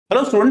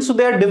Hello students, so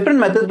there are different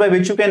methods by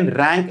which you can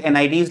rank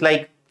NITs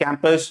like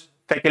campus,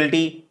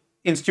 faculty,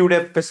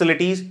 institute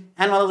facilities,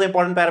 and one of the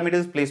important parameters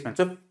is placement.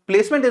 So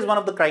placement is one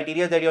of the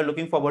criteria that you're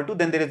looking forward to.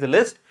 Then there is a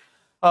list.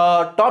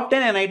 Top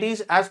 10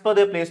 NITs as per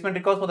their placement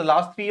records for the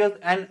last 3 years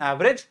and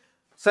average.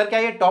 Sir क्या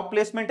ये top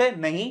placement है?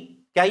 नहीं.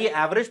 क्या ये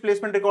average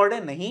placement record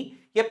है? नहीं.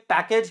 ये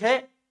package है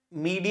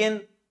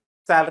median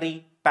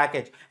salary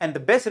package and the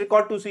best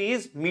record to C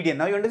is median.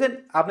 Now you understand,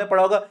 आपने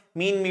पढ़ा होगा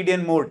mean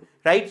median mode,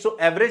 right? So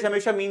average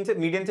हमेशा मीन से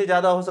मीडियन से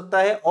ज्यादा हो सकता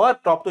है और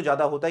टॉप तो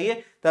ज्यादा होता ही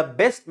है. The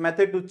best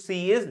method to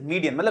C is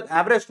median, मतलब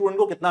एवरेज स्टूडेंट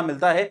को कितना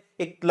मिलता है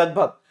एक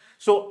लगभग.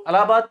 सो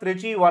इलाहाबाद,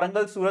 त्रिची,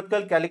 वारंगल,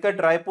 सूरतकल,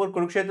 कैलिकट, रायपुर,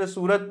 कुरुक्षेत्र,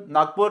 सूरत,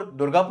 नागपुर,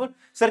 दुर्गापुर.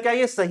 सर क्या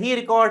ये सही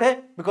रिकॉर्ड है?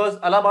 Because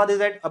Allahabad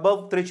is eight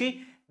above Trichy.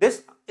 This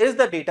is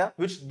the data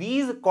which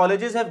these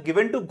colleges have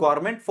given to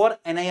government for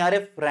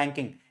NIRF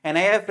ranking.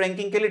 NIRF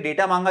ranking के लिए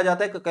डेटा मांगा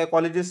जाता है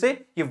कॉलेजेस से,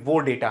 ये वो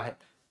डेटा है.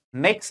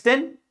 Next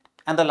 10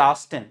 and the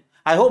last 10.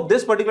 I hope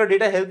this particular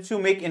data helps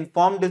you make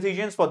informed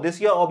decisions for this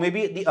year or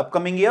maybe the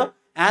upcoming year.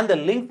 And the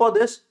link for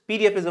this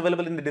PDF is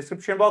available in the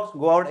description box.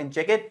 Go out and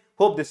check it.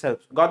 Hope this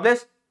helps. God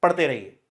bless. पढ़ते रहिए.